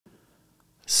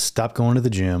stop going to the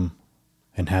gym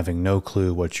and having no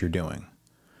clue what you're doing.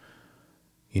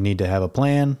 You need to have a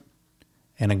plan,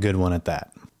 and a good one at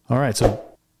that. All right, so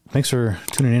thanks for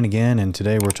tuning in again, and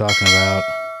today we're talking about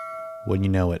Wouldn't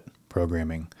You Know It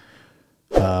programming.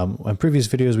 In previous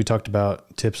videos, we talked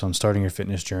about tips on starting your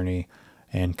fitness journey,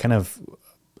 and kind of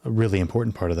a really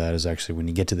important part of that is actually when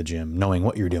you get to the gym, knowing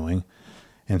what you're doing.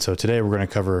 And so today we're going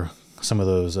to cover some of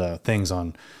those things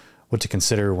on what to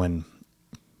consider when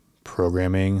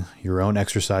programming your own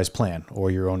exercise plan or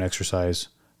your own exercise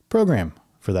program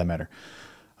for that matter.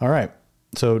 All right.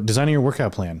 So designing your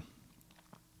workout plan.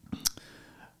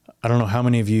 I don't know how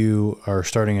many of you are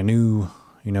starting a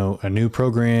new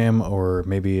program, or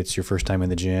maybe it's your first time in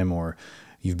the gym, or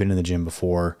you've been in the gym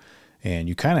before and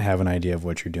you kind of have an idea of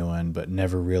what you're doing, but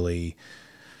never really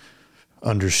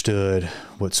understood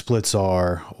what splits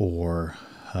are, or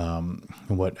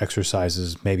what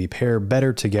exercises maybe pair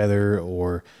better together,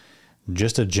 or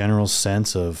just a general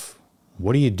sense of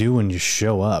what do you do when you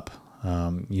show up.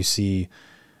 You see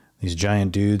these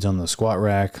giant dudes on the squat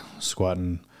rack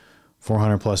squatting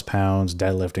 400 plus pounds,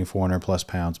 deadlifting 400 plus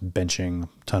pounds, benching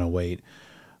a ton of weight,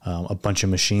 a bunch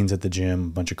of machines at the gym, a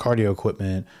bunch of cardio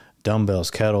equipment, dumbbells,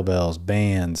 kettlebells,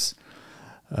 bands,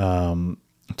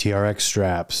 TRX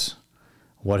straps,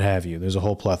 what have you. There's a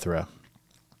whole plethora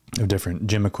of different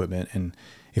gym equipment. And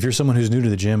if you're someone who's new to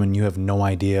the gym and you have no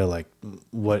idea like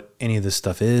what any of this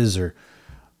stuff is or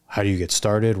how do you get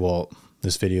started, well,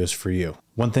 this video is for you.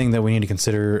 One thing that we need to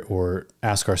consider or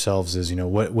ask ourselves is,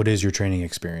 what is your training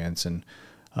experience? And,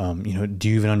 do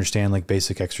you even understand like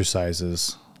basic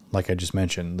exercises? Like I just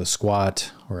mentioned, the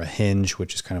squat or a hinge,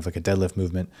 which is kind of like a deadlift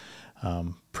movement,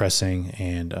 pressing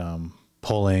and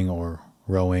pulling or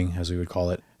rowing, as we would call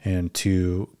it. And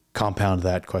to compound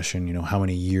that question, how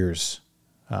many years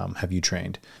have you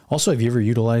trained? Also, have you ever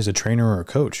utilized a trainer or a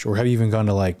coach, or have you even gone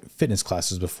to like fitness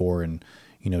classes before and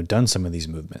done some of these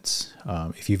movements?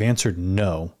 If you've answered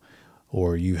no,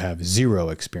 or you have zero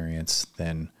experience,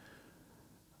 then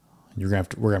we're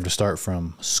gonna have to start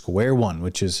from square one,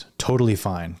 which is totally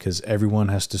fine because everyone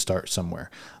has to start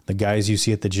somewhere. The guys you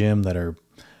see at the gym that are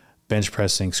bench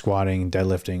pressing, squatting,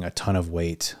 deadlifting a ton of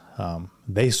weight,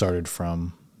 they started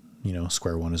from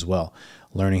square one as well,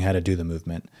 learning how to do the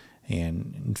movement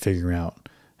and figuring out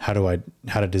how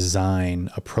to design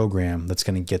a program that's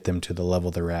going to get them to the level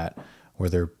they're at, where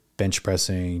they're bench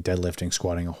pressing, deadlifting,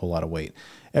 squatting a whole lot of weight.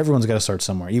 Everyone's got to start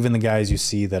somewhere. Even the guys you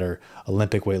see that are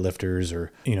Olympic weightlifters,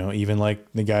 or, even like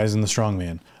the guys in the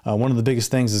strongman. One of the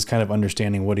biggest things is kind of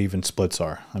understanding what even splits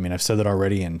are. I mean, I've said that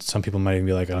already, and some people might even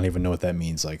be like, I don't even know what that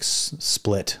means. Like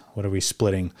split, what are we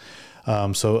splitting?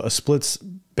 So a split's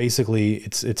basically,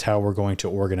 it's how we're going to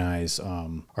organize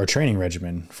our training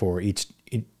regimen for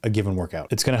a given workout.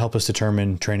 It's going to help us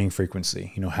determine training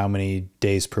frequency. How many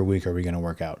days per week are we going to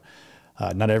work out?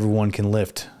 Not everyone can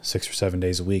lift 6 or 7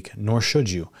 days a week, nor should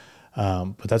you.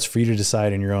 But that's for you to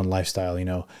decide in your own lifestyle.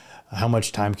 How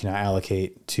much time can I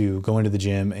allocate to going to the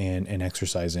gym and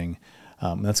exercising?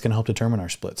 That's going to help determine our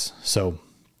splits. So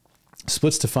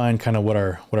splits define kind of what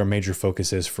our major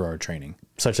focus is for our training,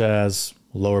 such as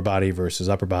lower body versus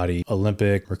upper body,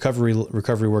 Olympic recovery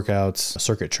workouts,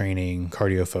 circuit training,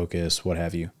 cardio focus, what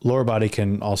have you. Lower body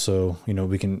can also,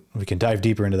 we can dive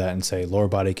deeper into that and say lower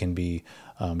body can be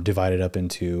divided up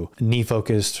into knee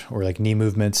focused, or like knee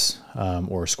movements,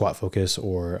 or squat focus,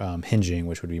 or hinging,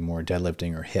 which would be more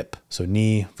deadlifting or hip. So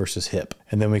knee versus hip.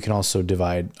 And then we can also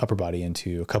divide upper body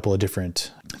into a couple of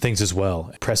different things as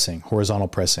well. Pressing, horizontal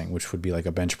pressing, which would be like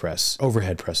a bench press,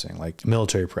 overhead pressing, like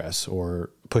military press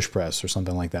or push press or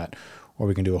something like that. Or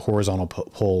we can do a horizontal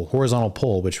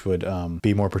pull, which would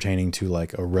be more pertaining to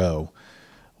like a row.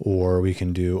 Or we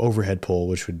can do overhead pull,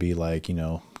 which would be like,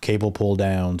 cable pull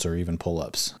downs or even pull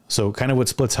ups. So kind of what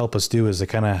splits help us do is they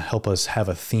kind of help us have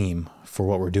a theme for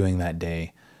what we're doing that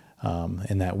day,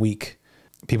 in that week.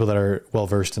 People that are well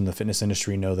versed in the fitness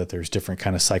industry know that there's different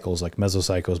kind of cycles, like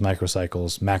mesocycles,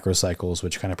 microcycles, macrocycles,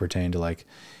 which kind of pertain to like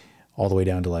all the way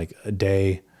down to like a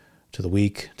day, to the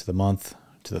week, to the month,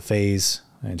 to the phase,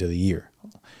 and to the year.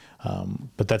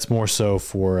 But that's more so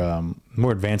for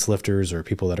more advanced lifters or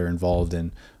people that are involved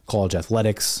in college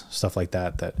athletics, stuff like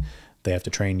that, that they have to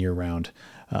train year round.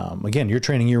 Again, you're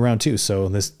training year round too, so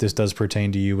this does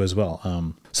pertain to you as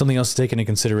well. Something else to take into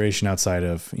consideration outside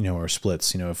of our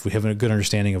splits. If we have a good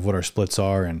understanding of what our splits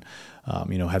are, and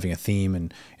having a theme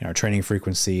and our training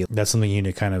frequency, that's something you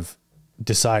need to kind of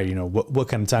decide. What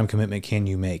kind of time commitment can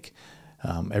you make?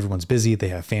 Everyone's busy, they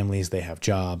have families, they have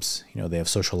jobs, they have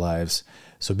social lives.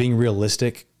 So being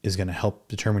realistic is going to help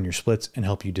determine your splits and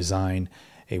help you design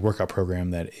a workout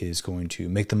program that is going to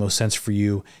make the most sense for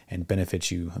you and benefit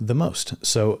you the most.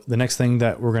 So the next thing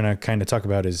that we're going to kind of talk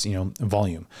about is,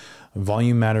 volume.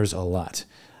 Volume matters a lot.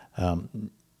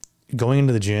 Going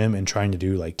into the gym and trying to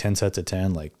do like 10 sets of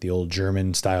 10, like the old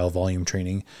German style volume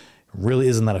training, really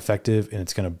isn't that effective, and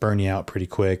it's going to burn you out pretty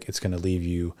quick. It's going to leave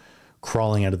you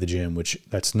crawling out of the gym, which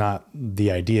that's not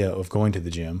the idea of going to the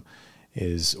gym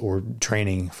or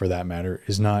training for that matter,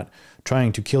 is not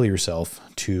trying to kill yourself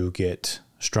to get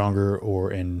stronger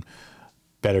or in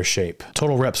better shape.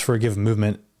 Total reps for a given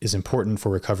movement is important for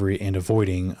recovery and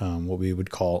avoiding what we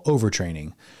would call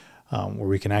overtraining, where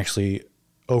we can actually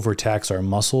overtax our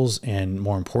muscles and,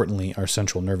 more importantly, our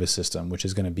central nervous system, which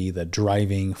is going to be the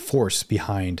driving force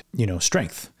behind,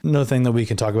 strength. Another thing that we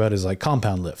can talk about is like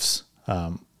compound lifts,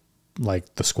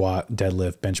 like the squat,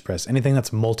 deadlift, bench press, anything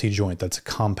that's multi-joint, that's a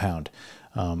compound.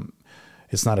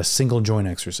 It's not a single joint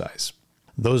exercise.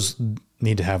 Those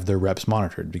need to have their reps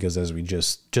monitored because, as we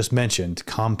just mentioned,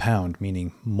 compound,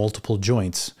 meaning multiple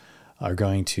joints, are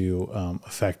going to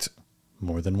affect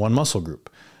more than one muscle group.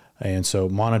 And so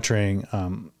monitoring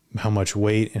how much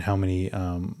weight and how many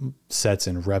sets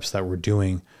and reps that we're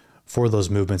doing for those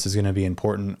movements is going to be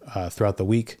important throughout the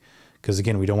week. Because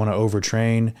again, we don't want to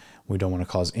overtrain, we don't want to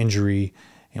cause injury,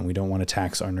 and we don't want to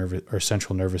tax our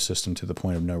central nervous system to the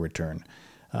point of no return.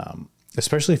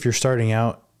 Especially if you're starting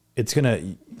out,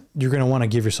 you're gonna want to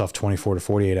give yourself 24 to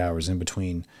 48 hours in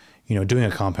between, doing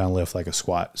a compound lift like a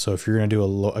squat. So if you're gonna do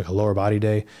like a lower body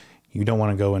day, you don't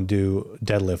want to go and do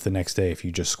deadlift the next day if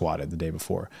you just squatted the day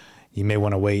before. You may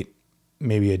want to wait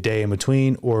maybe a day in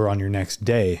between, or on your next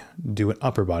day, do an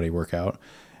upper body workout,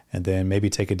 and then maybe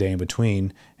take a day in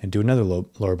between and do another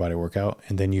lower body workout.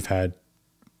 And then you've had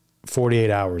 48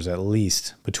 hours at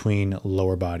least between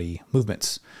lower body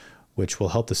movements, which will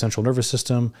help the central nervous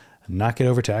system not get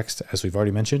overtaxed, as we've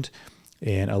already mentioned,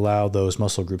 and allow those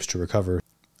muscle groups to recover.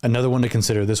 Another one to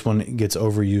consider, this one gets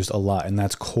overused a lot, and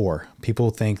that's core. People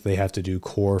think they have to do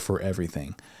core for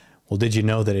everything. Well, did you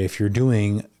know that if you're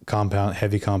doing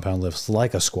heavy compound lifts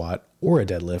like a squat or a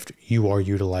deadlift, you are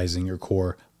utilizing your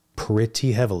core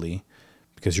pretty heavily,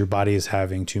 because your body is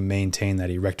having to maintain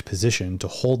that erect position to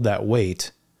hold that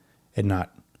weight and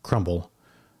not crumble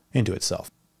into itself.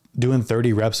 Doing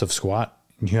 30 reps of squat,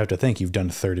 you have to think you've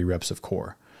done 30 reps of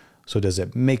core. So does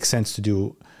it make sense to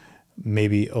do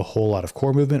maybe a whole lot of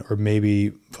core movement, or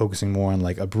maybe focusing more on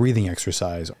like a breathing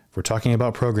exercise? If we're talking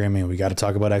about programming, we got to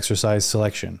talk about exercise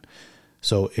selection.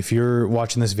 So if you're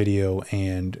watching this video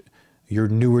and you're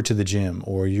newer to the gym,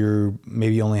 or you're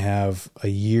maybe only have a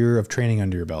year of training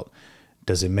under your belt,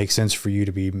 does it make sense for you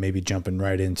to be maybe jumping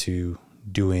right into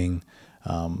doing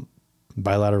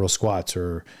bilateral squats,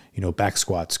 or back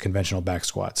squats, conventional back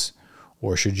squats?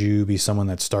 Or should you be someone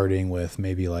that's starting with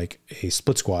maybe like a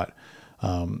split squat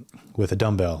with a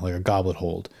dumbbell, like a goblet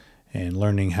hold, and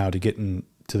learning how to get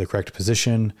into the correct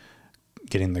position,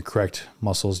 getting the correct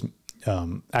muscles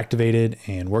activated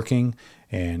and working,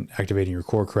 and activating your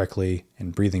core correctly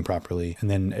and breathing properly,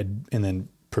 and then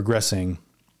progressing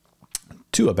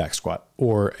to a back squat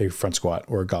or a front squat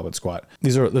or a goblet squat.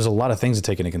 There's a lot of things to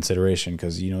take into consideration,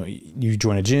 because you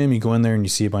join a gym, you go in there and you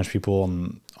see a bunch of people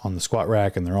on the squat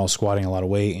rack, and they're all squatting a lot of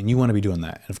weight, and you want to be doing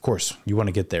that. And of course, you want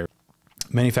to get there.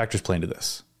 Many factors play into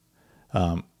this.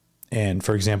 And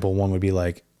for example, one would be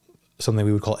like something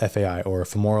we would call FAI, or a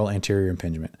femoral anterior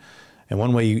impingement. And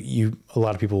one way a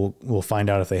lot of people will find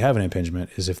out if they have an impingement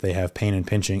is if they have pain and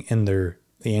pinching in the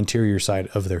anterior side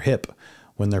of their hip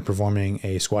when they're performing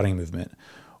a squatting movement,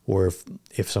 or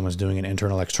if someone's doing an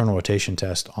internal external rotation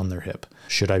test on their hip.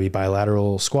 Should I be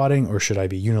bilateral squatting, or should I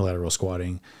be unilateral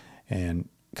squatting? And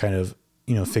kind of,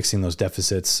 fixing those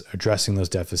deficits, addressing those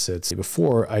deficits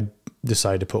before I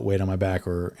decide to put weight on my back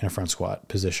or in a front squat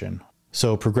position.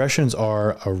 So progressions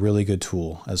are a really good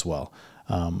tool as well.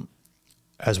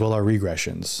 As well are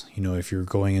regressions. If you're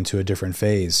going into a different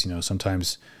phase,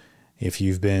 sometimes if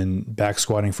you've been back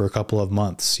squatting for a couple of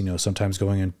months, sometimes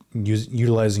going and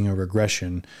utilizing a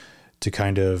regression to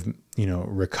kind of,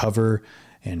 recover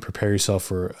and prepare yourself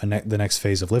for the next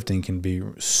phase of lifting can be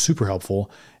super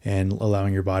helpful, and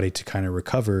allowing your body to kind of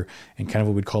recover and kind of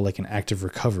what we'd call like an active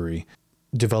recovery,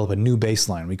 develop a new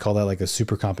baseline. We call that like a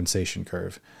super compensation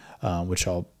curve, which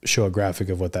I'll show a graphic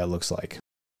of what that looks like.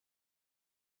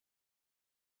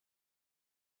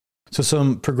 So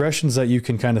some progressions that you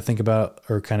can kind of think about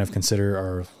or kind of consider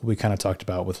are, we kind of talked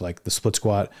about with like the split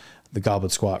squat, the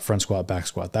goblet squat, front squat, back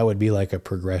squat. That would be like a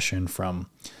progression from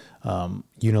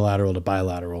unilateral to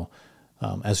bilateral.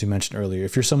 As we mentioned earlier,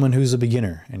 if you're someone who's a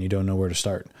beginner and you don't know where to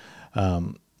start,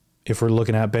 if we're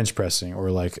looking at bench pressing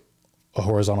or like a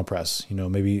horizontal press,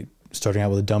 maybe starting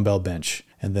out with a dumbbell bench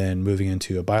and then moving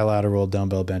into a bilateral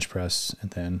dumbbell bench press,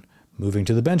 and then moving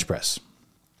to the bench press.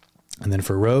 And then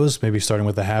for rows, maybe starting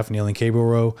with a half kneeling cable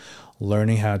row,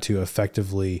 learning how to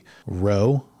effectively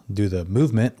row, do the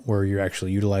movement where you're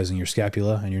actually utilizing your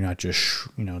scapula and you're not just,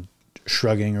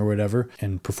 shrugging or whatever,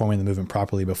 and performing the movement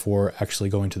properly before actually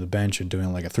going to the bench and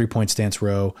doing like a 3-point stance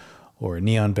row or a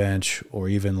knee on bench, or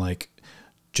even like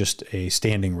just a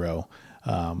standing row,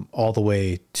 all the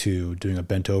way to doing a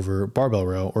bent over barbell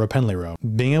row or a pendlay row.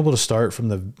 Being able to start from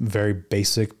the very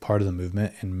basic part of the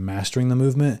movement and mastering the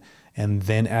movement, and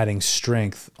then adding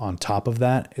strength on top of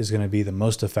that, is going to be the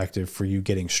most effective for you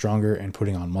getting stronger and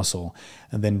putting on muscle,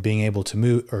 and then being able to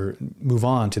move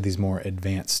on to these more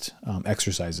advanced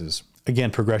exercises.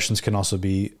 Again, progressions can also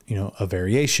be, a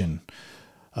variation.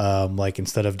 Like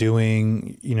instead of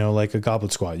doing, like a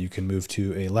goblet squat, you can move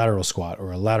to a lateral squat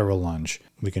or a lateral lunge.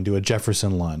 We can do a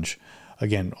Jefferson lunge.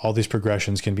 Again, all these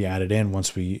progressions can be added in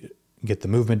once we get the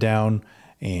movement down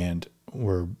and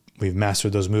we've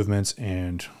mastered those movements,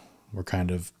 and we're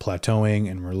kind of plateauing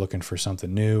and we're looking for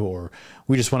something new, or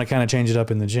we just want to kind of change it up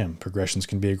in the gym. Progressions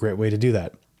can be a great way to do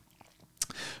that.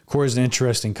 Core is an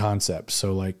interesting concept.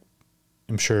 So like,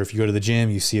 I'm sure if you go to the gym,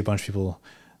 you see a bunch of people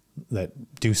that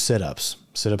do sit-ups.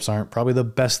 Sit-ups aren't probably the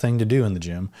best thing to do in the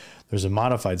gym. There's a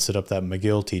modified sit-up that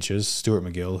McGill teaches, Stuart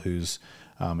McGill, who's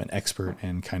an expert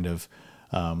in kind of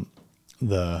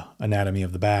the anatomy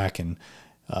of the back and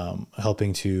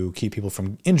helping to keep people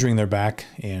from injuring their back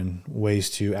and ways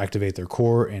to activate their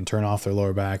core and turn off their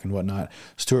lower back and whatnot.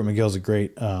 Stuart McGill is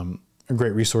a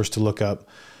great resource to look up.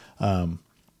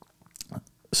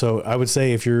 So I would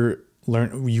say if you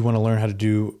want to learn how to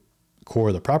do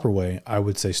core the proper way, I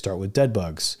would say start with dead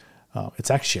bugs.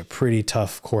 It's actually a pretty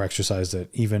tough core exercise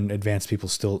that even advanced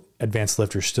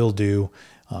lifters still do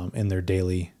in their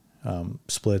daily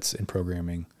splits and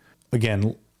programming.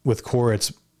 Again, with core,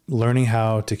 it's learning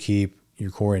how to keep your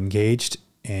core engaged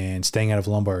and staying out of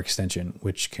lumbar extension,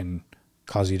 which can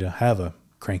cause you to have a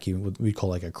cranky, what we call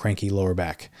like a cranky lower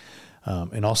back.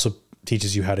 And also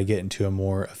teaches you how to get into a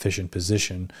more efficient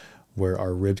position where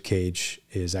our rib cage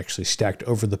is actually stacked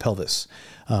over the pelvis.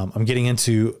 I'm getting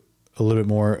into a little bit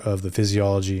more of the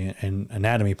physiology and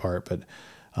anatomy part, but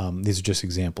these are just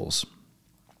examples.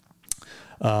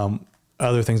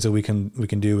 Other things that we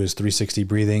can do is 360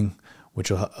 breathing, which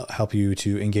will help you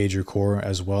to engage your core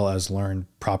as well as learn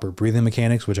proper breathing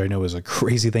mechanics, which I know is a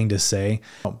crazy thing to say,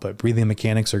 but breathing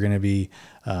mechanics are going to be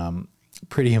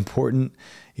pretty important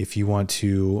if you want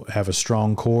to have a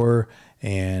strong core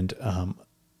and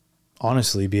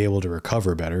honestly be able to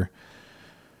recover better.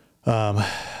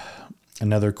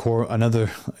 Another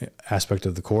aspect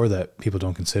of the core that people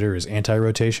don't consider is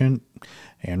anti-rotation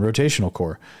and rotational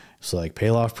core. So like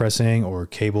Pallof pressing or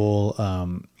cable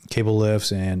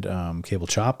lifts and cable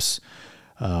chops.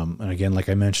 And again, like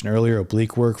I mentioned earlier,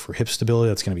 oblique work for hip stability.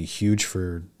 That's going to be huge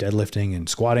for deadlifting and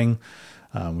squatting,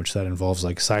 which that involves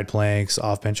like side planks,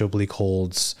 off bench oblique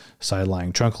holds, side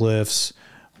lying trunk lifts,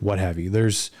 what have you.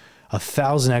 There's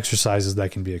 1,000 exercises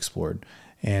that can be explored.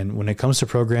 And when it comes to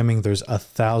programming, there's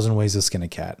 1,000 ways to skin a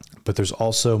cat, but there's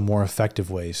also more effective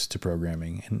ways to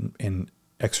programming and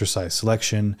exercise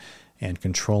selection and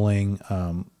controlling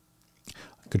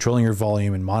your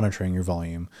volume and monitoring your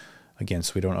volume, again,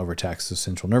 so we don't overtax the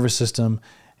central nervous system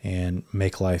and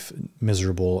make life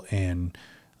miserable and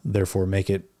therefore make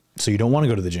it so you don't want to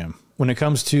go to the gym. When it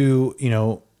comes to,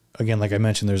 again, like I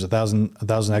mentioned, there's 1,000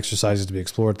 exercises to be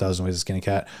explored, 1,000 ways to skin a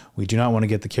cat. We do not want to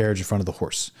get the carriage in front of the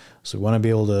horse. So we want to be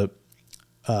able to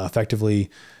effectively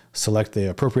select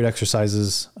the appropriate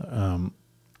exercises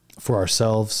for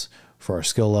ourselves, for our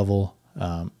skill level,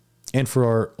 and for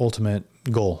our ultimate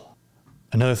goal.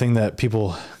 Another thing that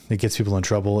gets people in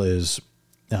trouble is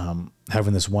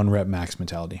having this 1 rep max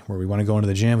mentality, where we want to go into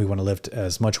the gym, we want to lift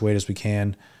as much weight as we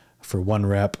can for 1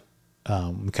 rep.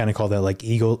 We kind of call that like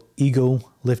ego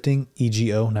lifting,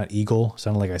 EGO, not eagle.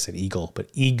 Sounded like I said eagle, but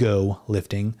ego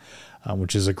lifting,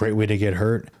 which is a great way to get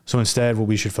hurt. So instead, what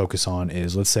we should focus on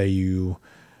is, let's say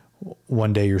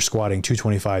one day you're squatting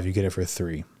 225, you get it for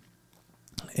 3.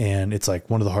 And it's like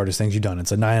one of the hardest things you've done.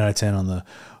 It's a 9 out of 10 on the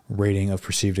rating of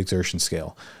perceived exertion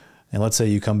scale. And let's say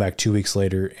you come back 2 weeks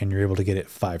later and you're able to get it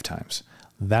 5 times.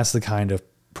 That's the kind of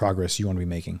progress you want to be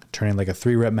making, turning like a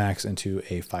 3 rep max into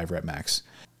a 5 rep max.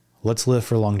 Let's lift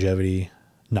for longevity,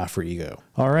 not for ego.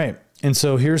 All right. And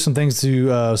so here's some things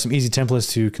some easy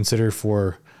templates to consider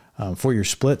for your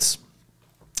splits.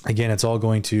 Again, it's all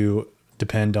going to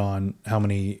depend on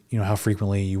how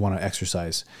frequently you want to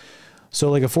exercise. So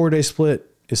like a 4-day split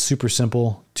is super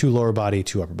simple: 2 lower body,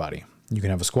 2 upper body. You can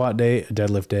have a squat day, a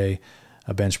deadlift day,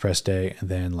 a bench press day, and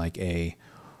then like a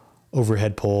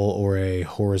overhead pull or a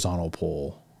horizontal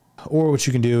pull. Or what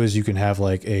you can do is you can have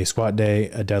like a squat day,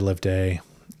 a deadlift day,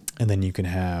 and then you can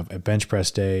have a bench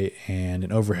press day and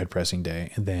an overhead pressing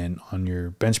day. And then on your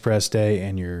bench press day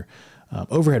and your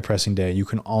overhead pressing day, you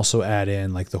can also add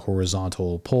in like the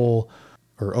horizontal pull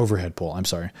or overhead pull, I'm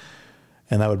sorry.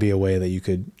 And that would be a way that you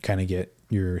could kind of get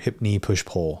your hip, knee, push,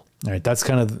 pull. All right. That's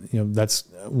kind of, that's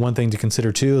one thing to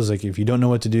consider too, is like, if you don't know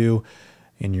what to do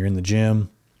and you're in the gym,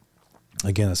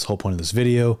 again, that's the whole point of this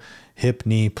video, hip,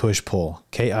 knee, push, pull,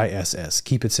 KISS.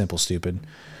 Keep it simple, stupid.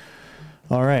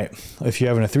 All right. If you're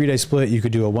having a 3-day split, you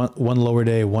could do a one lower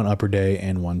day, one upper day,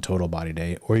 and one total body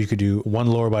day. Or you could do one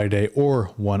lower body day or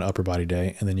one upper body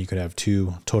day, and then you could have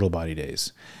 2 total body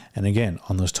days. And again,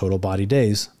 on those total body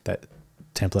days, that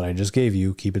template I just gave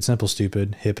you, keep it simple,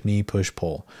 stupid, hip, knee, push,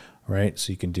 pull, right?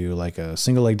 So you can do like a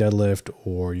single leg deadlift,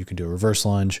 or you can do a reverse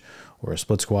lunge, or a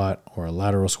split squat, or a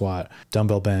lateral squat,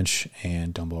 dumbbell bench,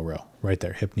 and dumbbell row, right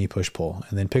there, hip, knee, push, pull.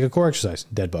 And then pick a core exercise,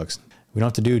 dead bugs. We don't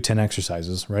have to do 10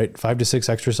 exercises, right? 5 to 6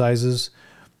 exercises,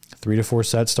 3 to 4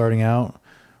 sets starting out,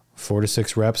 4 to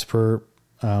 6 reps per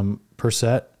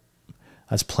set.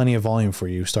 That's plenty of volume for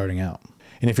you starting out.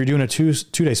 And if you're doing a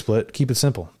two-day split, keep it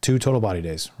simple, 2 total body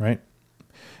days, right?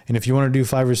 And if you want to do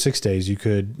 5 or 6 days,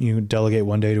 you delegate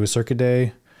 1 day to a circuit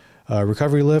day,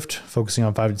 recovery lift, focusing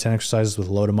on 5 to 10 exercises with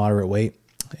low to moderate weight,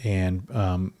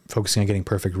 and focusing on getting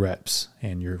perfect reps.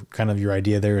 And your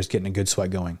idea there is getting a good sweat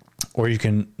going. Or you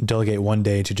can delegate 1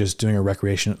 day to just doing a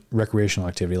recreational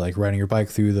activity, like riding your bike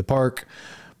through the park,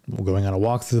 going on a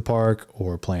walk through the park,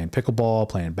 or playing pickleball,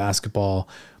 playing basketball,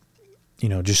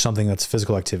 just something that's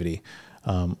physical activity.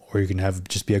 Or you can have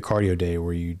just be a cardio day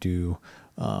where you do,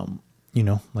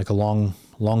 like a long,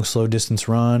 slow distance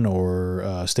run, or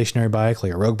a stationary bike,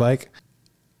 like a rogue bike.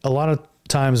 A lot of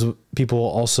times people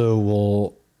also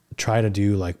will try to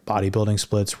do like bodybuilding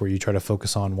splits where you try to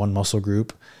focus on one muscle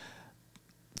group.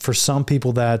 For some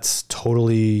people, that's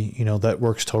totally, that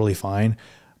works totally fine.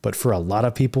 But for a lot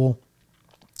of people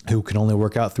who can only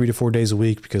work out 3 to 4 days a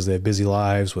week because they have busy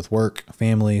lives with work,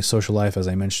 family, social life, as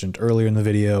I mentioned earlier in the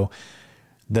video,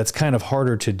 that's kind of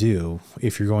harder to do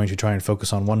if you're going to try and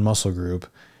focus on one muscle group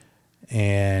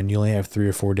and you only have 3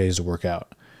 or 4 days to work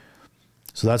out.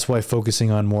 So that's why focusing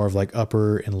on more of like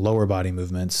upper and lower body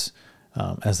movements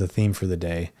as the theme for the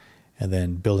day, and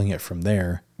then building it from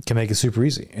there, can make it super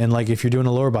easy. And like if you're doing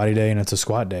a lower body day and it's a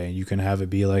squat day, you can have it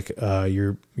be like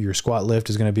your squat lift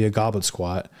is going to be a goblet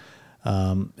squat.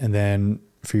 And then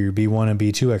for your B1 and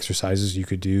B2 exercises, you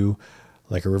could do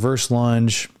like a reverse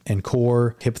lunge and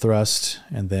core, hip thrust,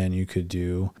 and then you could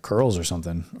do curls or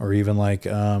something, or even like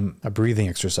a breathing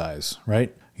exercise,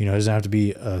 right? It doesn't have to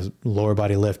be a lower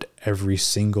body lift every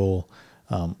single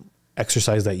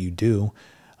exercise that you do.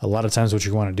 A lot of times what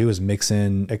you want to do is mix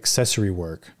in accessory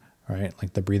work, right?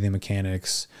 Like the breathing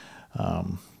mechanics,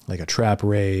 like a trap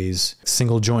raise,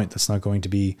 single joint that's not going to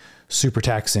be super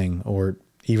taxing, or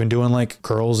even doing like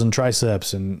curls and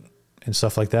triceps and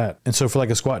stuff like that. And so for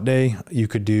like a squat day, you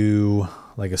could do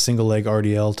like a single leg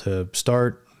RDL to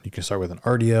start. You can start with an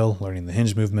RDL, learning the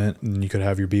hinge movement, and you could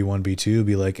have your B1, B2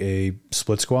 be like a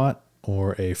split squat,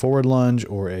 or a forward lunge,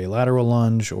 or a lateral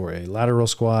lunge, or a lateral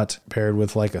squat paired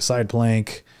with like a side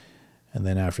plank. And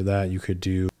then after that, you could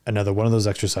do another one of those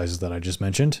exercises that I just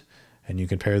mentioned, and you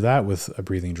can pair that with a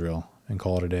breathing drill and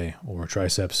call it a day, or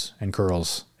triceps and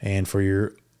curls. And for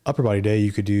your upper body day,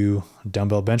 you could do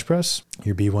dumbbell bench press.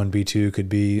 Your B1, B2 could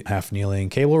be half kneeling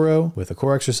cable row with a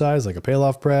core exercise like a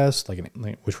pail-off press,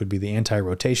 which would be the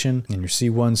anti-rotation. And your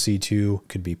C1, C2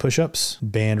 could be push-ups,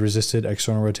 band resisted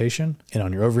external rotation. And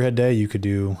on your overhead day, you could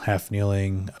do half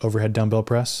kneeling overhead dumbbell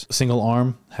press, single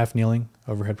arm half kneeling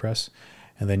overhead press.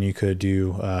 And then you could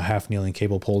do half kneeling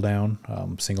cable pull down,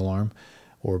 single arm,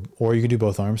 or you could do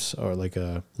both arms, or like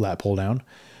a lat pull down.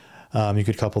 You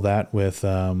could couple that with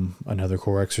another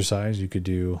core exercise. You could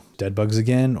do dead bugs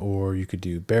again, or you could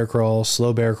do bear crawls,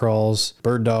 slow bear crawls,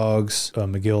 bird dogs,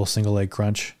 McGill single leg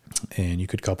crunch, and you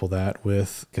could couple that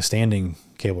with a standing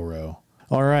cable row.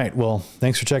 All right, well,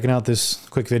 thanks for checking out this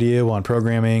quick video on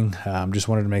programming. Just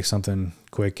wanted to make something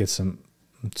quick, get some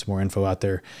more info out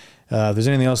there. If there's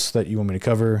anything else that you want me to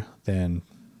cover, then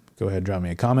go ahead and drop me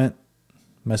a comment,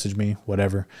 message me,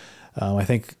 whatever. I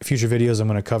think future videos I'm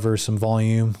going to cover some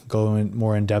volume, go in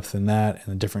more in depth than that, and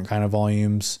the different kind of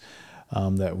volumes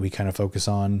that we kind of focus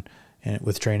on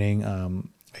with training.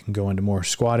 I can go into more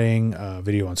squatting,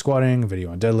 video on squatting,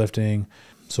 video on deadlifting.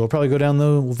 So we'll probably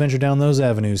we'll venture down those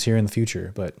avenues here in the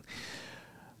future. But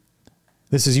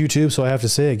this is YouTube, so I have to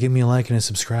say, give me a like and a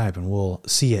subscribe, and we'll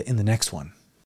see you in the next one.